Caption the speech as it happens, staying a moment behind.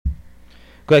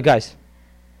Go ahead, guys.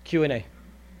 Q&A.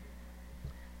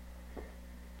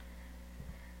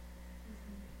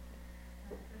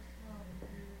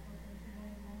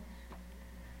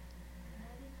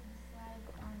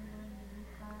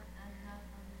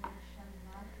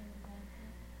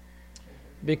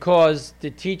 Because the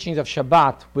teachings of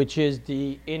Shabbat, which is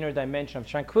the inner dimension of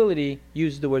tranquility,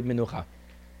 use the word menucha.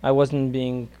 I wasn't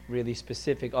being really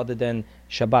specific other than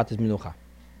Shabbat is menucha.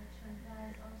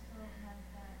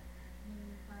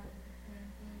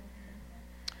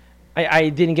 I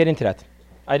didn't get into that.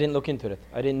 I didn't look into it.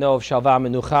 I didn't know if Shalva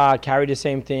Menucha carry the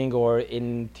same thing, or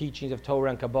in teachings of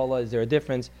Torah and Kabbalah, is there a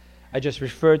difference? I just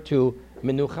referred to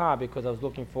Menucha because I was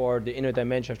looking for the inner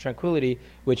dimension of tranquility,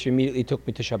 which immediately took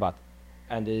me to Shabbat.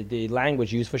 And the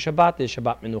language used for Shabbat is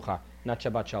Shabbat Menucha, not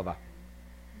Shabbat Shalva.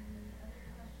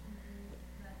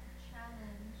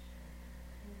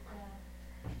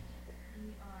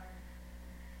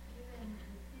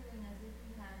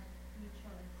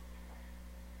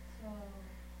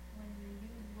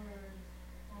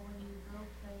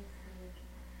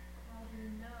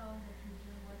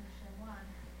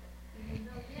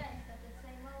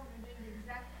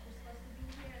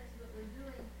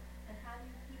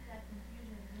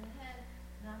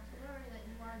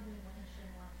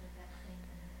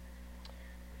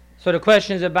 So the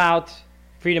question is about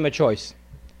freedom of choice.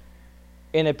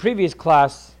 In a previous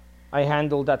class, I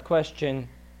handled that question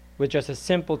with just a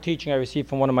simple teaching I received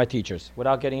from one of my teachers,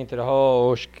 without getting into the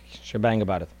whole shebang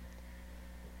about it.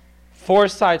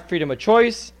 Foresight, freedom of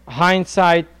choice.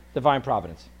 Hindsight, divine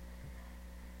providence.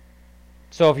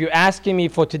 So if you're asking me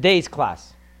for today's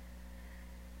class,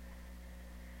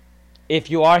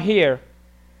 if you are here,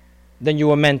 then you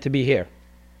were meant to be here.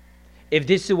 If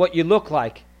this is what you look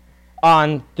like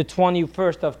on the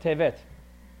 21st of Tevet,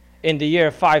 in the year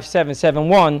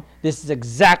 5771, this is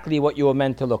exactly what you were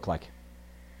meant to look like.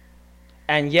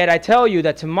 And yet I tell you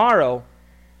that tomorrow,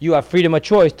 you have freedom of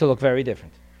choice to look very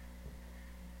different.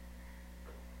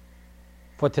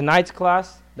 For tonight's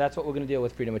class, that's what we're going to deal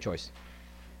with, freedom of choice.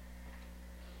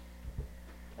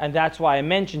 And that's why I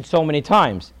mentioned so many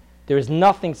times, there is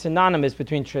nothing synonymous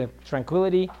between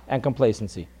tranquility and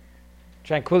complacency.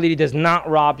 Tranquility does not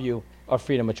rob you of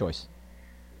freedom of choice.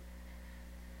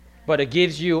 But it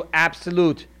gives you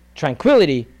absolute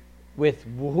tranquility with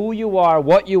who you are,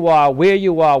 what you are, where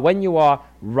you are, when you are,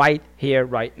 right here,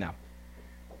 right now.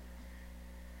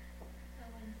 So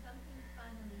when something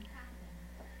finally happens,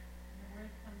 and the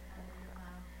word comes out of your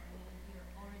mouth, or you're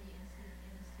already in a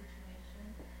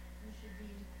situation, you should be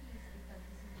in peace because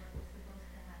this is what was supposed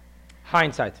to happen.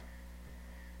 Hindsight.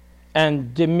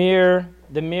 And the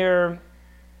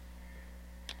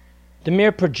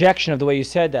mere projection of the way you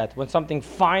said that, when something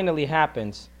finally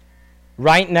happens,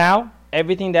 right now,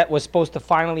 everything that was supposed to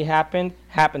finally happen,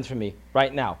 happens for me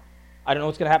right now. I don't know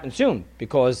what's going to happen soon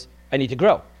because I need to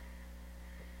grow.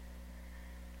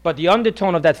 But the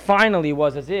undertone of that finally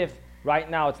was as if right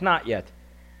now it's not yet.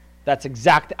 That's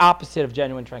exact opposite of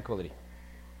genuine tranquility.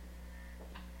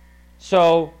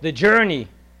 So the journey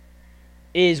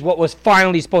is what was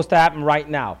finally supposed to happen right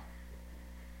now.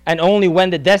 And only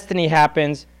when the destiny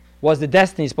happens was the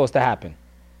destiny supposed to happen.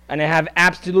 And I have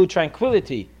absolute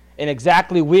tranquility in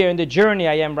exactly where in the journey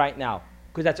I am right now.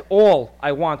 Because that's all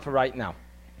I want for right now.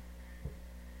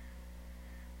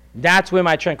 That's where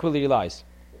my tranquility lies.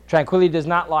 Tranquility does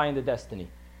not lie in the destiny.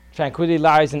 Tranquility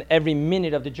lies in every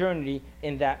minute of the journey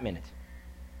in that minute.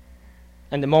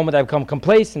 And the moment I become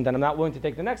complacent and I'm not willing to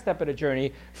take the next step of the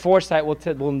journey, foresight will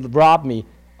rob me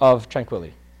of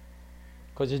tranquility.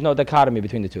 Because there's no dichotomy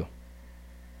between the two.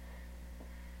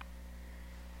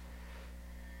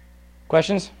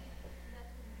 Questions?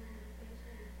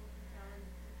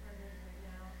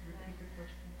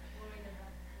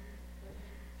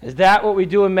 Is that what we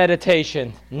do in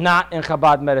meditation? Not in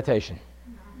Chabad meditation.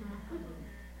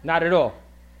 Not at all.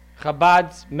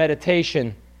 Chabad's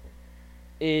meditation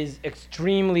is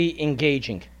extremely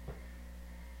engaging.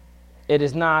 It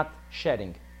is not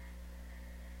shedding.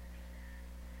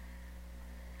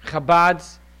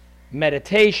 Chabad's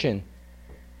meditation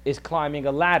is climbing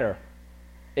a ladder.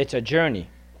 It's a journey.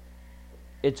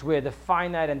 It's where the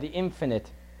finite and the infinite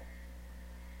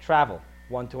travel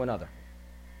one to another.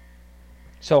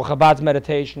 So Chabad's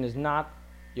meditation is not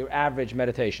your average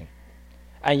meditation.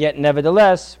 And yet,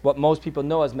 nevertheless, what most people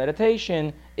know as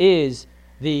meditation is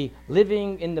the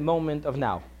living in the moment of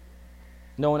now,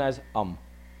 known as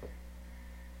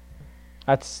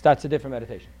That's a different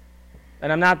meditation.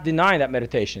 And I'm not denying that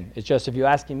meditation. It's just if you're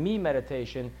asking me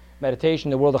meditation in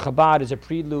the world of Chabad is a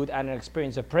prelude and an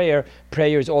experience of prayer.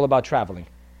 Prayer is all about traveling.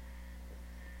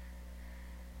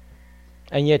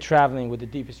 And yet traveling with the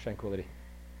deepest tranquility.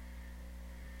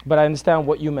 But I understand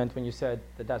what you meant when you said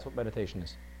that that's what meditation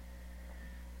is.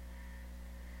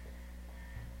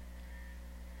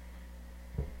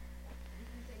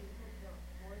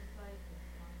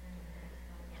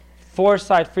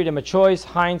 Foresight, freedom of choice.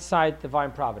 Hindsight,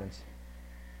 divine providence.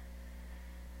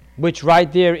 Which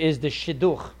right there is the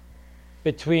shidduch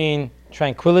between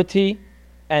tranquility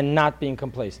and not being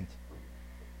complacent.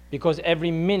 Because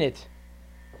every minute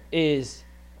is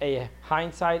a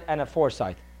hindsight and a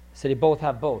foresight. So they both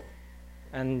have both.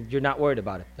 And you're not worried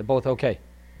about it. They're both okay.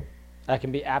 I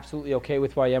can be absolutely okay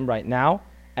with where I am right now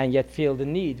and yet feel the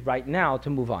need right now to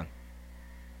move on.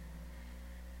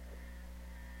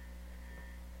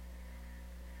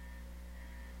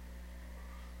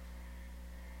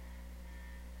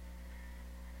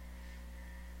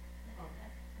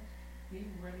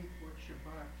 Being ready for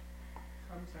Shabbat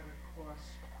comes at a cost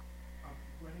of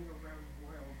running around the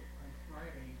world on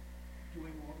Friday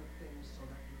doing all the things so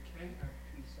that you can have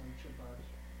peace on Shabbat.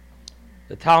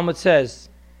 The Talmud says,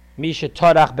 Misha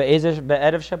torach be'erev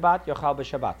Shabbat, yochal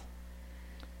b'Shabbat.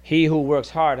 He who works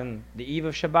hard on the eve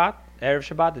of Shabbat, Erev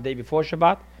Shabbat, the day before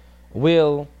Shabbat,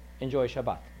 will enjoy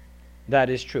Shabbat. That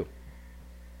is true.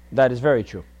 That is very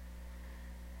true.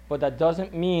 But that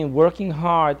doesn't mean working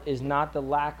hard is not the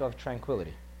lack of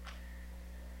tranquility.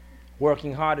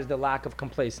 Working hard is the lack of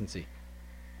complacency.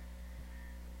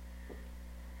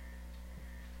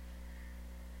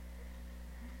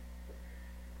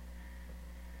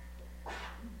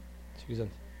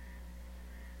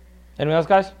 Anyone else,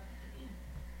 guys?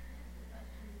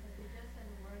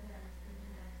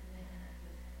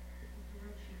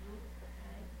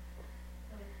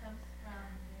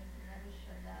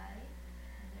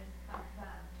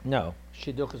 No,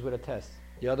 shidduch is with a test.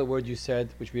 The other word you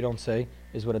said, which we don't say,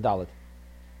 is with a dalet.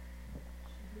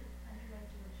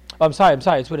 Oh, I'm sorry.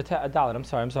 It's with a dalet. I'm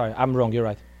sorry. I'm wrong. You're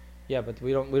right. Yeah, but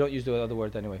we don't use the other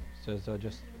word anyway. So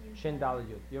just shin dalet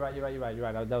yud. You're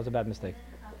right. That was a bad mistake.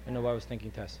 I know what I was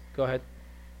thinking. Tess, go ahead.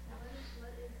 What is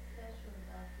special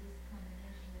about this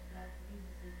combination that God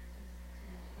uses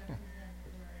to represent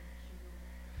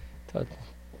the word shidduch?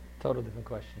 Total different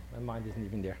question. My mind isn't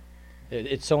even there.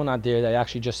 It's so not there that I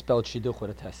actually just spelled shidduch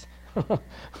with a test.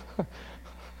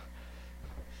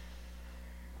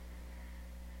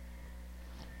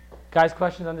 Guys,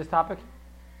 questions on this topic?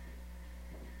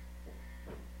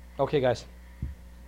 Okay, guys.